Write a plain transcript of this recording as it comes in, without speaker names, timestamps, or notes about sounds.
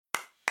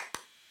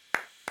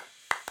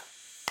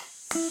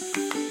Hello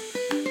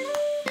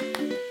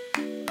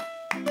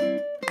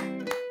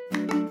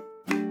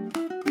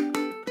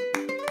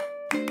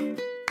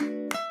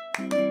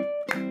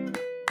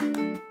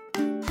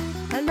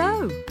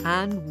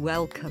and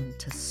welcome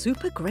to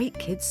Super Great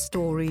Kids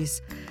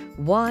Stories,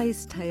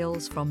 wise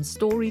tales from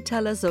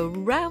storytellers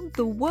around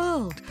the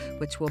world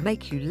which will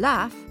make you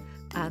laugh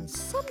and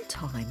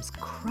sometimes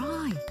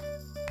cry.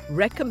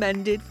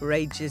 Recommended for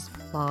ages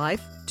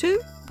 5 to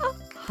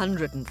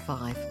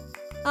 105.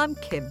 I'm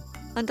Kim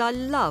and I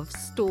love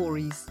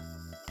stories.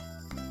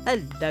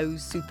 Hello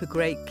Super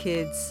Great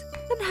Kids,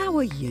 and how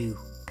are you?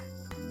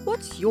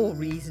 What's your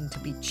reason to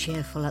be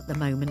cheerful at the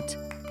moment?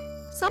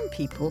 Some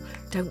people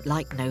don't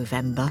like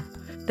November.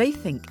 They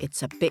think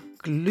it's a bit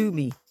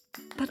gloomy,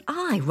 but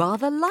I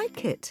rather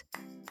like it.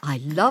 I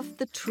love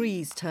the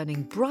trees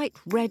turning bright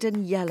red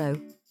and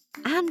yellow,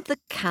 and the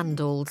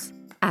candles,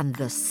 and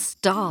the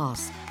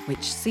stars,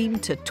 which seem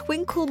to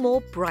twinkle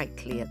more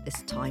brightly at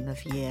this time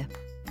of year.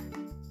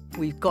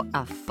 We've got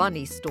a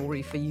funny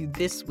story for you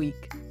this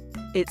week.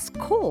 It's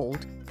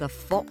called The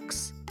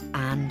Fox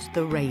and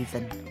the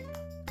Raven.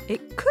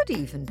 It could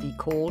even be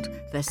called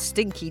The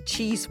Stinky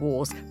Cheese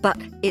Wars, but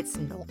it's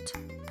not.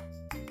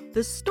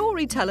 The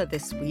storyteller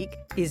this week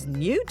is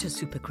new to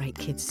Super Great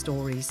Kids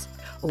Stories,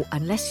 or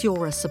unless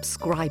you're a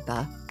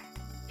subscriber.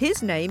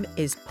 His name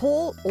is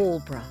Paul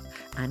Alborough,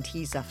 and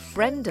he's a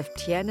friend of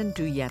Tiernan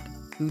Douieb,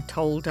 who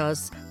told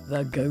us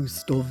The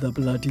Ghost of the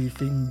Bloody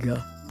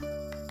Finger.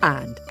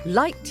 And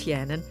like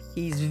Tiernan,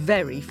 he's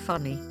very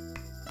funny.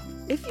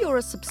 If you're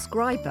a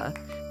subscriber,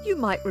 you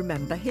might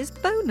remember his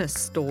bonus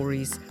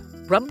stories,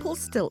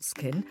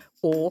 Rumpelstiltskin,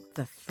 or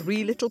the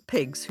three little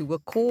pigs who were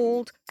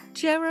called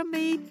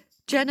Jeremy,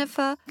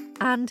 Jennifer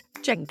and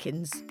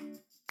Jenkins.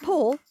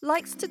 Paul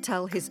likes to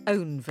tell his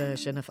own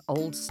version of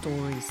old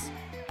stories.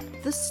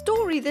 The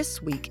story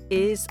this week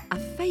is a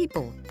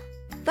fable.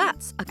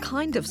 That's a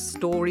kind of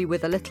story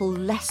with a little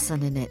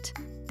lesson in it.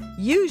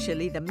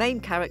 Usually the main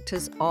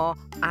characters are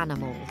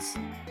animals,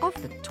 of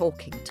the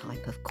talking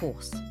type, of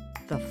course.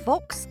 The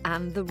Fox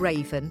and the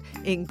Raven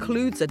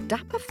includes a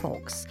dapper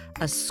fox,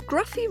 a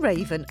scruffy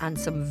raven and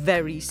some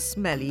very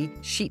smelly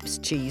sheep's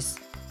cheese.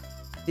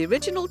 The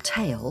original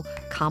tale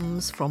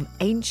comes from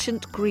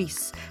ancient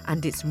Greece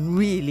and it's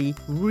really,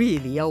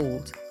 really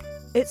old.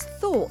 It's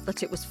thought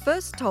that it was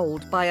first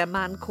told by a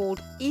man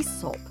called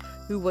Aesop,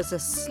 who was a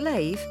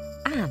slave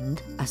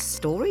and a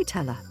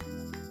storyteller.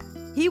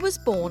 He was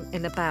born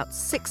in about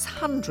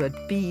 600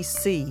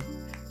 BC.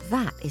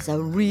 That is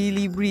a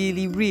really,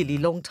 really, really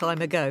long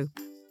time ago.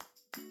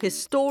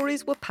 His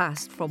stories were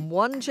passed from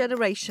one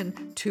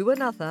generation to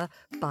another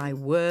by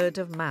word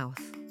of mouth,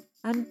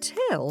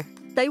 until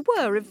they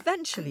were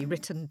eventually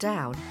written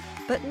down,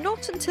 but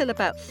not until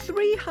about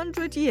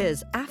 300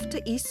 years after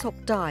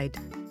Aesop died.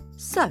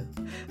 So,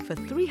 for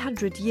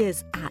 300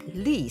 years at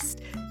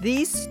least,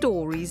 these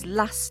stories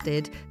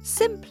lasted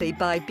simply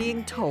by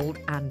being told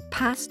and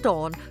passed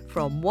on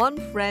from one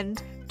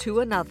friend to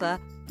another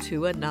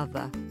to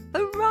another.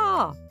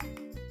 Hurrah!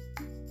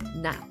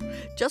 Now,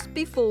 just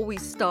before we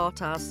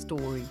start our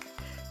story,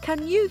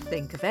 can you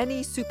think of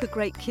any Super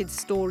Great Kids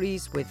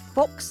stories with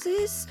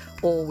foxes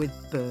or with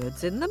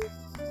birds in them?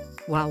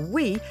 While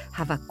we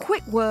have a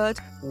quick word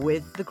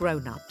with the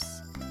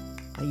grown-ups.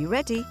 Are you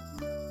ready?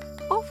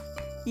 Off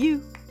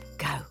you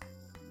go.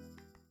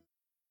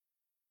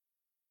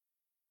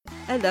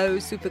 Hello,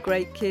 Super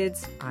Great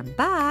Kids. I'm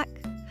back.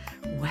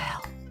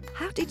 Well,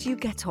 how did you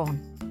get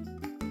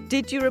on?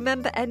 Did you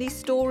remember any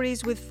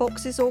stories with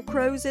foxes or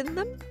crows in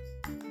them?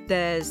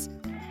 There's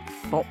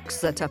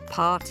Fox at a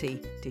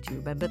Party. Did you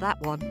remember that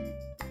one?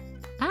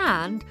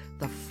 And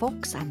The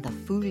Fox and the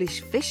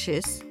Foolish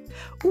Fishes.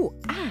 Oh,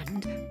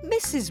 and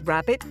Mrs.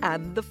 Rabbit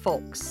and the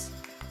Fox.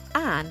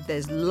 And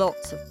there's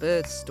lots of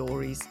bird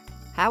stories.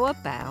 How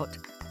about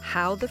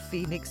How the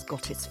Phoenix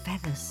Got Its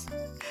Feathers?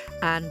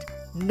 And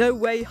No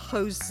Way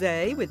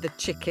Jose with the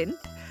chicken.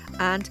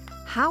 And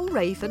How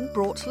Raven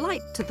Brought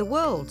Light to the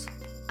World.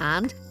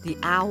 And The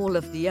Owl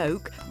of the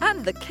Oak.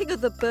 And The King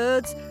of the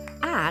Birds.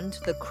 And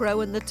The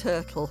Crow and the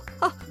Turtle.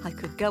 Oh, I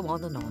could go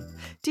on and on.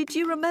 Did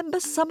you remember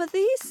some of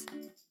these?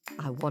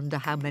 I wonder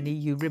how many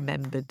you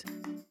remembered.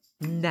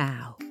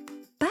 Now,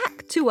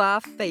 back to our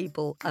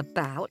fable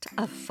about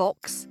a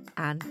fox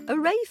and a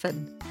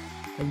raven.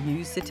 Are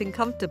you sitting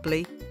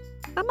comfortably?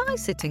 Am I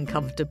sitting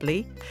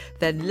comfortably?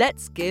 Then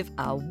let's give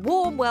a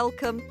warm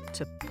welcome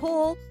to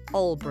Paul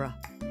Alborough.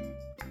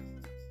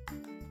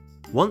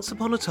 Once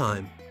upon a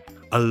time,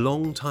 a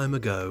long time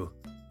ago,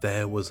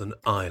 there was an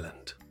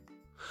island.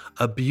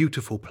 A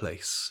beautiful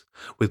place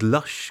with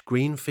lush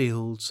green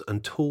fields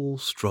and tall,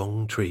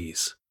 strong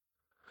trees.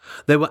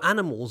 There were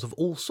animals of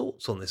all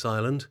sorts on this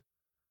island,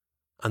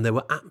 and there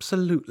were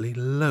absolutely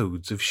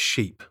loads of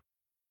sheep.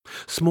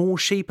 Small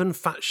sheep and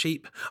fat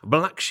sheep,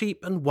 black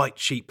sheep and white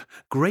sheep,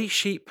 grey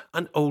sheep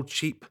and old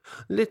sheep,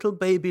 little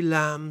baby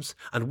lambs,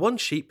 and one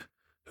sheep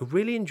who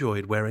really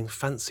enjoyed wearing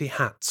fancy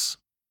hats.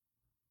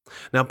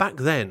 Now back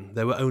then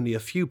there were only a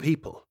few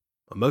people,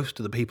 and most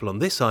of the people on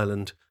this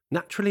island,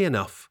 naturally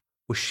enough,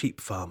 were sheep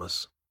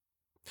farmers.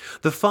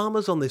 The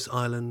farmers on this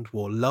island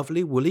wore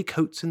lovely woolly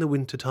coats in the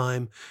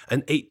winter-time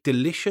and ate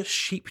delicious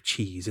sheep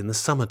cheese in the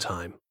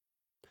summer-time.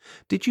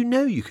 Did you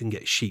know you can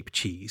get sheep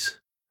cheese?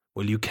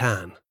 Well, you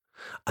can.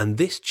 And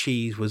this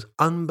cheese was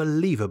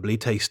unbelievably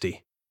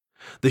tasty.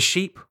 The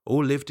sheep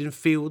all lived in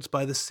fields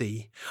by the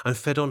sea and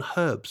fed on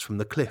herbs from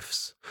the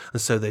cliffs,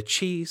 and so their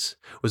cheese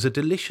was a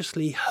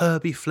deliciously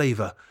herby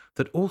flavour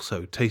that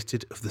also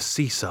tasted of the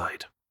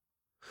seaside.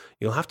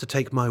 You'll have to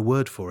take my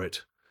word for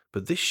it,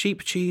 but this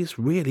sheep cheese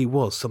really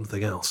was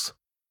something else.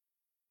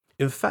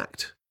 In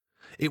fact,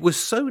 it was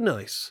so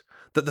nice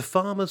that the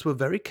farmers were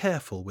very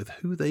careful with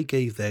who they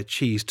gave their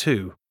cheese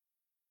to.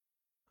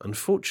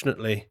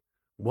 Unfortunately,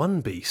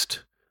 one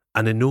beast,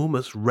 an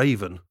enormous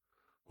raven,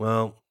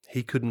 well,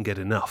 he couldn't get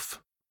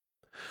enough.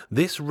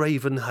 This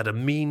raven had a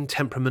mean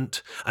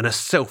temperament and a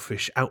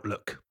selfish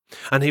outlook,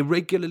 and he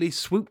regularly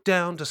swooped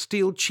down to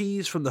steal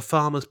cheese from the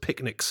farmers'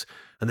 picnics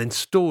and then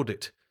stored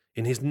it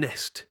in his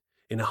nest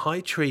in a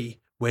high tree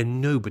where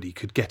nobody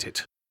could get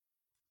it.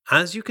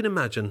 As you can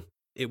imagine,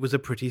 it was a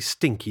pretty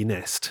stinky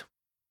nest.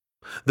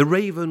 The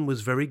raven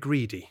was very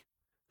greedy,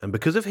 and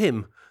because of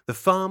him, the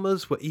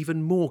farmers were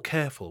even more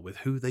careful with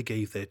who they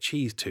gave their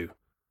cheese to.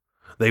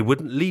 They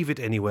wouldn't leave it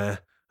anywhere,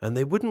 and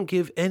they wouldn't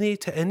give any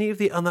to any of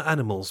the other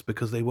animals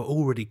because they were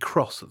already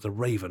cross at the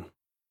raven.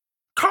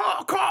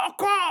 "Caw, caw,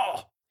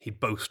 caw!" he'd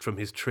boast from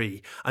his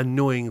tree,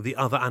 annoying the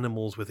other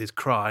animals with his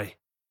cry.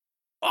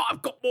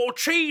 "I've got more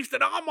cheese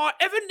than I might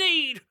ever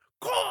need!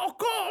 Caw,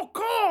 caw,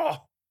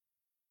 caw!"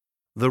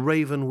 The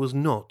raven was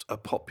not a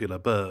popular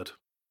bird.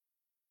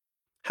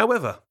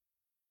 However,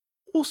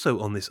 also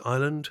on this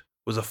island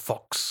was a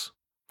fox,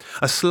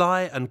 a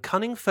sly and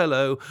cunning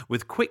fellow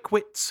with quick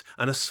wits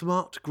and a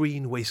smart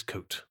green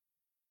waistcoat.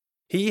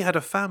 He had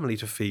a family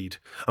to feed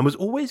and was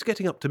always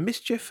getting up to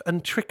mischief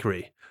and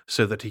trickery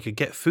so that he could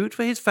get food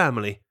for his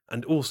family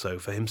and also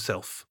for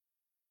himself.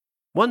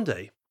 One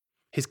day,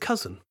 his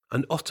cousin,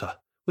 an otter,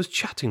 was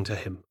chatting to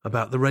him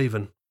about the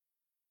raven.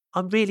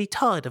 "I'm really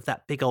tired of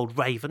that big old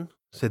raven,"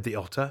 said the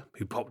otter,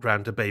 who popped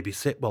round to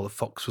babysit while the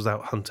fox was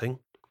out hunting.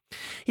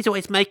 "He's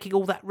always making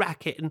all that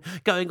racket and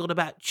going on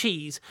about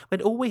cheese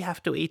when all we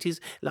have to eat is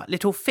like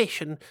little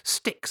fish and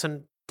sticks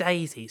and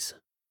daisies.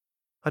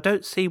 I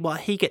don't see why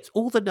he gets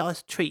all the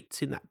nice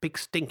treats in that big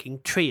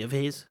stinking tree of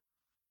his."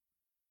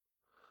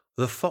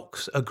 The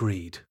fox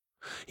agreed.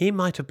 He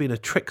might have been a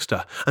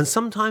trickster and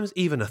sometimes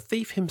even a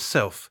thief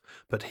himself,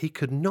 but he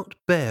could not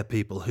bear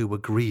people who were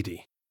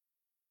greedy.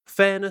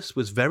 Fairness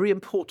was very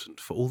important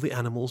for all the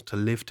animals to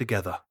live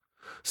together,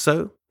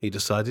 so he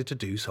decided to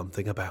do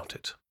something about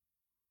it.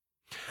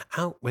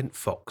 Out went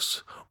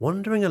Fox,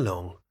 wandering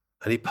along,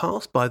 and he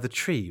passed by the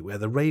tree where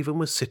the raven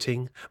was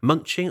sitting,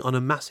 munching on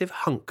a massive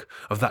hunk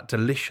of that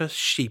delicious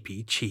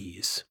sheepy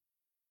cheese.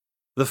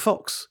 The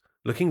fox,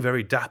 looking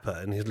very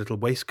dapper in his little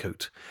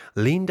waistcoat,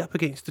 leaned up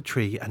against the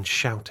tree and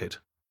shouted,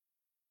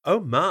 "Oh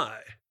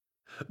my!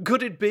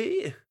 Could it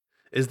be?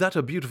 Is that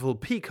a beautiful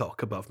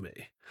peacock above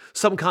me?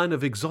 Some kind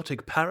of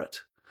exotic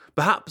parrot?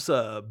 Perhaps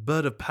a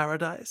bird of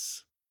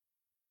paradise?"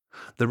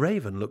 The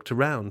raven looked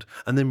around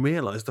and then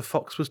realized the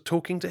fox was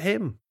talking to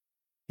him.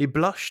 He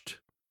blushed.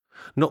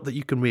 Not that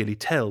you can really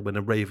tell when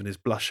a raven is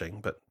blushing,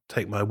 but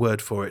take my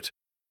word for it.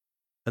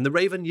 And the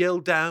raven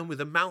yelled down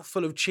with a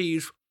mouthful of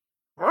cheese,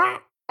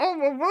 "My,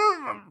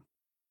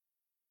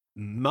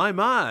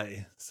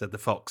 said the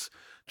fox,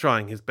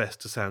 trying his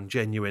best to sound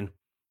genuine.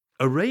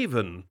 "A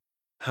raven?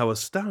 How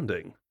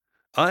astounding!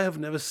 I have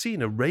never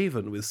seen a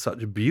raven with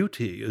such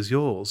beauty as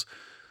yours.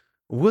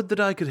 Would that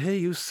I could hear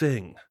you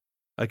sing.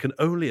 I can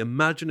only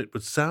imagine it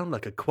would sound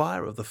like a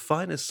choir of the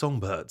finest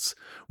songbirds,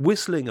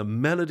 whistling a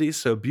melody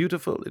so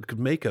beautiful it could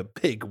make a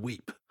pig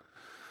weep.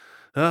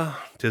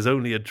 Ah, 'tis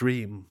only a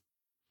dream,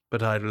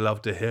 but I'd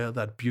love to hear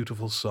that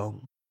beautiful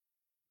song."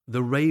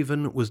 The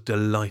raven was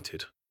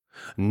delighted.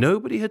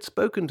 Nobody had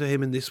spoken to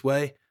him in this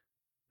way.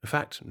 In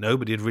fact,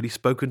 nobody had really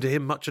spoken to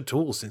him much at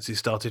all since he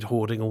started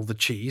hoarding all the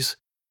cheese.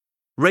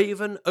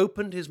 Raven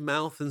opened his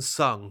mouth and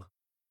sung.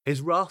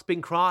 His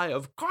rasping cry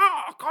of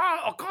 "caw,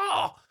 caw,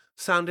 caw"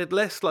 sounded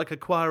less like a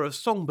choir of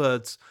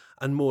songbirds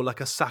and more like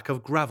a sack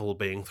of gravel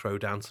being thrown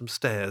down some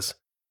stairs.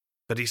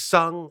 But he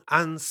sung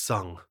and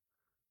sung.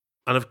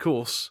 And of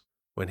course,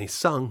 when he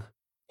sung,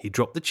 he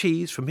dropped the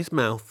cheese from his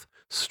mouth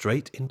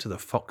straight into the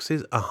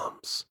fox's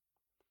arms.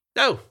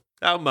 "Oh,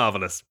 how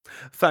marvellous!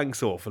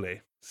 Thanks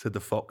awfully," said the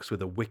fox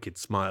with a wicked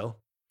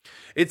smile.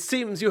 "It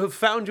seems you have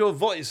found your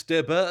voice,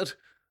 dear bird.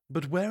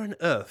 But where on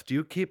earth do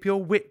you keep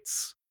your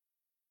wits?"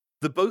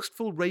 The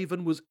boastful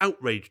raven was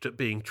outraged at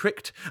being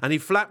tricked, and he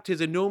flapped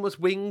his enormous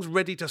wings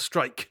ready to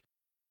strike.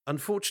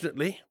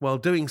 Unfortunately, while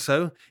doing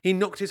so, he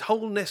knocked his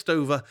whole nest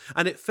over,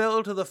 and it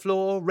fell to the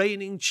floor,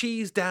 raining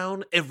cheese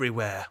down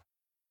everywhere.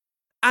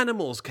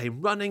 Animals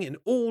came running in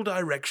all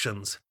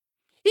directions.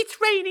 "It's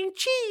raining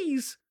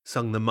cheese!"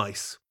 sung the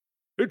mice.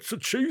 "It's a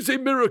cheesy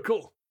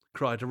miracle!"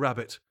 cried a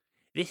rabbit.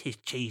 "This is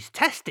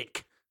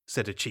cheese-tastic!"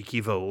 said a cheeky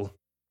vole.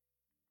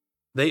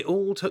 They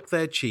all took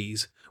their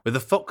cheese, with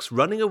the fox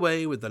running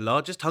away with the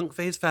largest hunk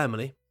for his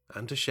family,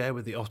 and to share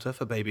with the otter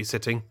for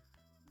babysitting.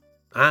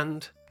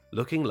 And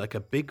looking like a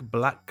big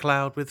black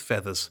cloud with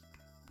feathers,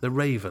 the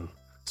raven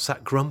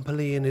sat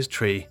grumpily in his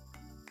tree,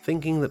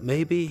 thinking that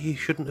maybe he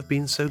shouldn't have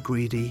been so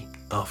greedy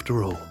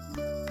after all.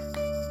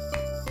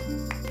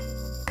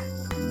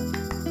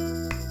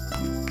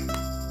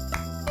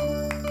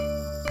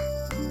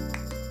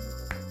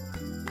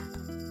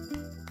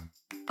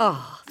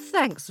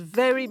 Thanks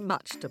very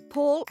much to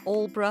Paul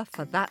Alborough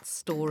for that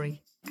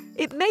story.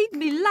 It made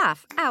me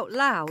laugh out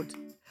loud.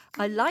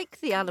 I like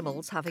the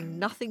animals having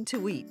nothing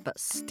to eat but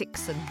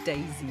sticks and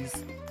daisies,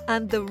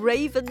 and the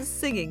ravens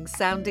singing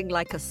sounding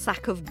like a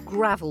sack of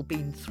gravel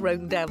being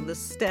thrown down the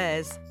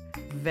stairs.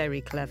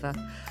 Very clever.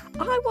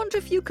 I wonder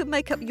if you could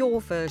make up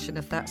your version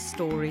of that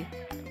story.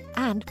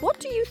 And what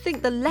do you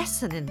think the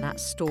lesson in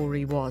that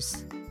story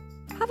was?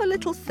 Have a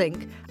little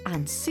think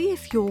and see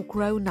if your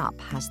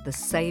grown-up has the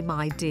same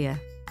idea.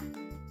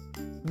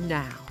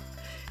 Now,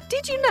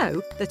 did you know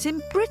that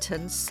in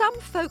Britain some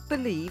folk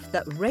believe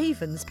that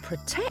ravens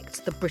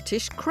protect the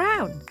British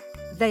crown?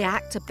 They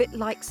act a bit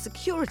like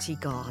security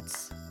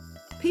guards.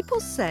 People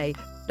say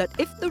that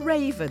if the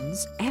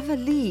ravens ever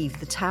leave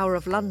the Tower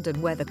of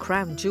London where the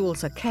crown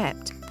jewels are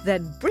kept,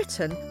 then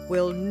Britain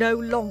will no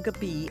longer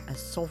be a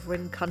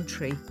sovereign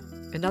country.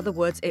 In other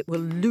words, it will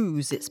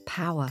lose its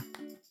power.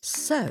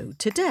 So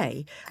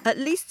today, at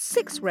least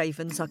 6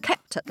 ravens are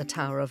kept at the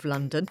Tower of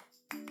London.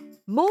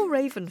 More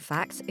raven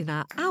facts in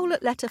our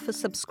Owlet letter for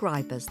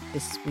subscribers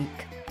this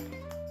week.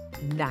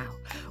 Now,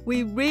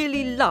 we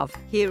really love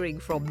hearing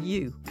from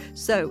you,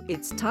 so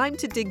it's time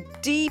to dig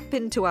deep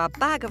into our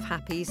bag of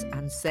happies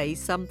and say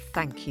some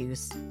thank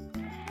yous.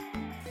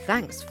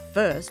 Thanks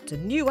first to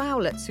new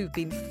owlets who've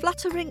been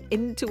fluttering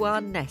into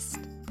our nest.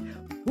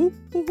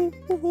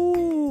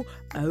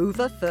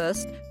 Over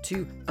first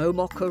to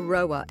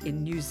Omokoroa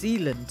in New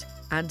Zealand.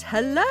 And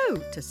hello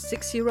to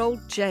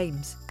 6-year-old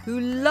James, who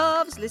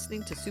loves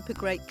listening to Super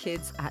Great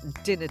Kids at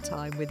dinner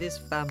time with his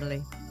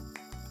family.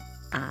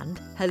 And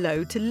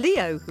hello to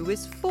Leo, who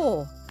is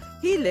 4.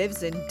 He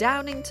lives in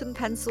Downingtown,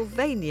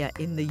 Pennsylvania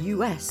in the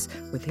US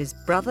with his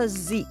brother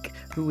Zeke,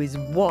 who is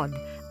 1,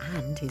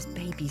 and his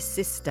baby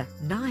sister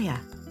Naya.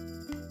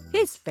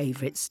 His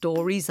favourite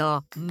stories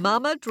are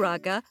Mama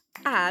Draga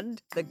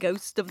and The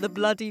Ghost of the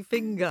Bloody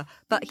Finger,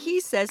 but he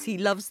says he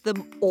loves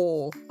them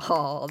all.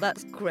 Oh,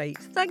 that's great.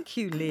 Thank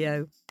you,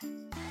 Leo.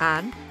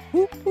 And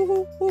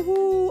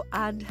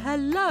and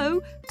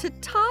hello to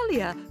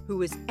Talia,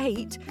 who is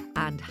 8,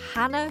 and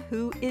Hannah,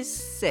 who is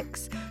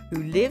 6,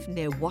 who live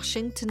near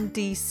Washington,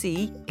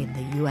 D.C. in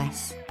the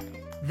US.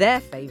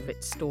 Their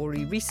favourite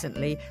story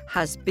recently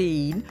has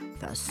been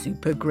the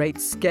super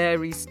great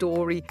scary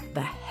story,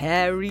 The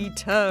Hairy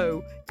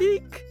Toe.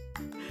 Eek!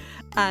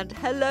 And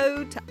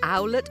hello to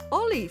Owlet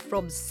Ollie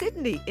from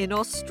Sydney in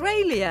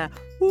Australia.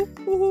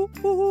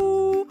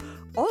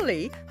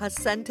 Ollie has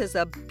sent us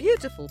a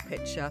beautiful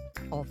picture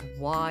of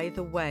why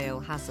the whale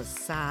has a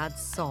sad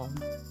song.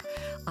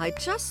 I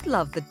just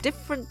love the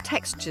different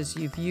textures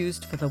you've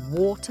used for the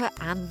water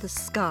and the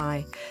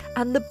sky,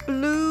 and the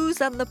blues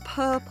and the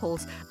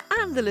purples,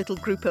 and the little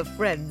group of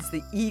friends,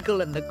 the eagle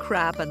and the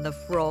crab and the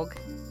frog.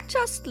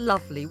 Just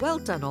lovely. Well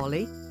done,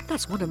 Ollie.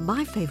 That's one of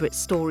my favourite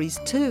stories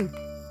too.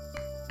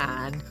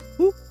 And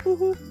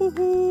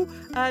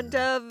and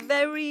a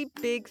very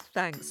big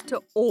thanks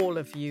to all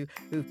of you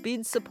who've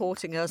been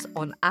supporting us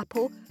on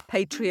Apple,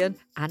 Patreon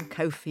and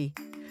Ko-fi.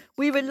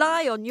 We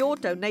rely on your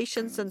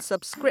donations and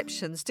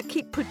subscriptions to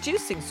keep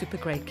producing Super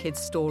Great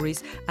Kids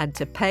stories and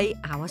to pay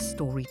our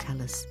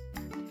storytellers.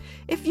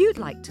 If you'd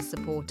like to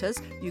support us,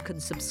 you can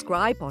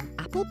subscribe on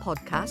Apple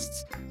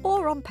Podcasts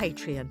or on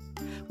Patreon,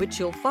 which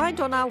you'll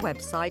find on our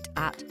website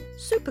at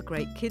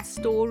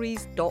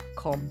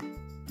supergreatkidsstories.com.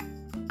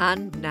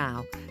 And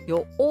now,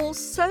 you're all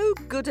so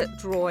good at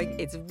drawing,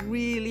 it's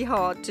really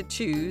hard to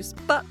choose,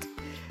 but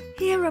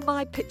here are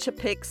my picture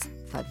picks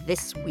for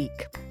this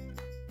week.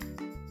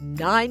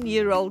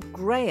 9-year-old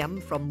Graham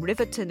from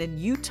Riverton in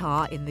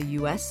Utah in the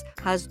US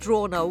has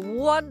drawn a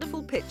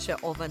wonderful picture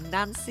of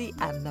Anansi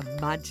and the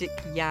magic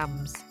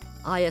yams.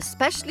 I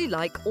especially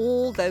like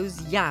all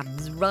those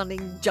yams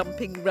running,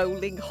 jumping,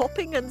 rolling,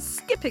 hopping and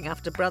skipping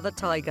after Brother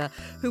Tiger,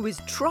 who is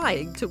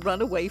trying to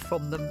run away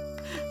from them.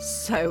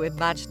 So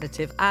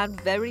imaginative and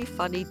very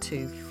funny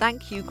too.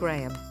 Thank you,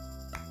 Graham.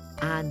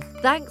 And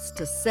thanks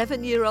to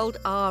 7-year-old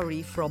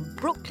Ari from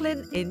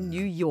Brooklyn in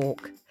New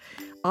York.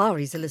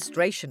 Ari's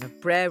illustration of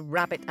Brer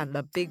Rabbit and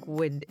the Big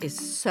Wind is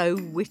so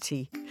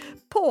witty.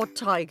 Poor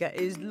Tiger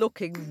is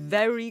looking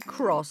very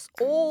cross,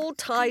 all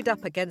tied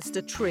up against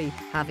a tree,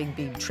 having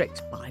been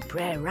tricked by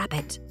Brer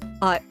Rabbit.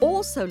 I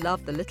also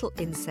love the little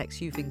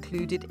insects you've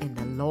included in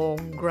the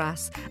long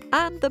grass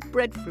and the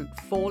breadfruit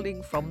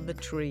falling from the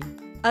tree.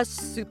 A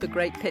super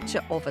great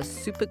picture of a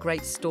super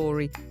great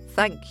story.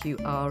 Thank you,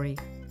 Ari.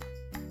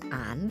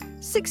 And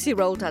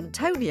 6-year-old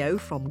Antonio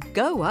from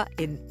Goa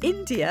in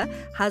India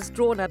has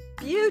drawn a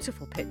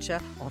beautiful picture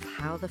of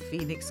how the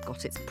phoenix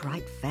got its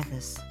bright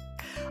feathers.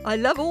 I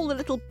love all the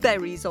little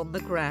berries on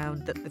the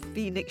ground that the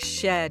phoenix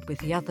shared with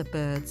the other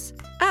birds,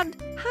 and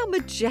how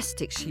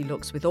majestic she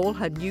looks with all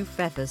her new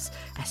feathers,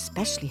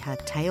 especially her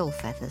tail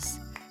feathers.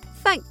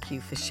 Thank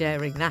you for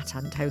sharing that,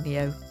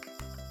 Antonio.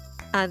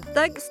 And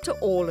thanks to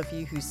all of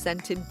you who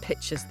sent in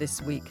pictures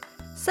this week.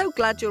 So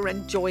glad you're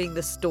enjoying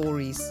the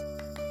stories.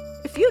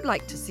 If you'd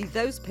like to see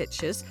those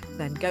pictures,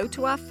 then go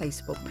to our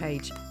Facebook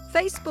page,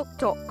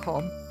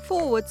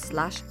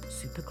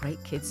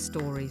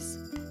 facebook.com/supergreatkidsstories.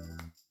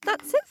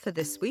 That's it for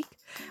this week,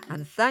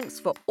 and thanks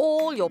for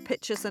all your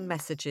pictures and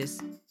messages.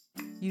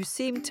 You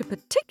seem to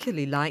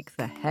particularly like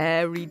the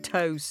hairy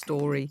toe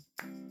story.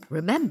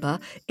 Remember,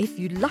 if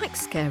you like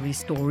scary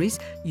stories,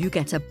 you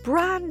get a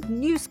brand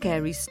new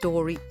scary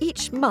story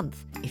each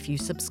month if you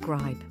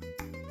subscribe.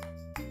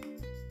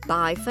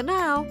 Bye for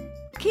now.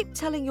 Keep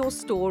telling your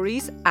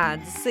stories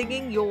and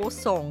singing your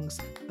songs,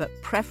 but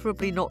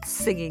preferably not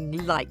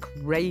singing like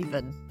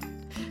Raven.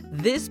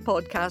 This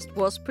podcast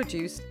was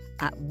produced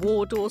at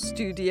Wardour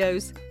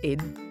Studios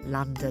in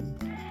London.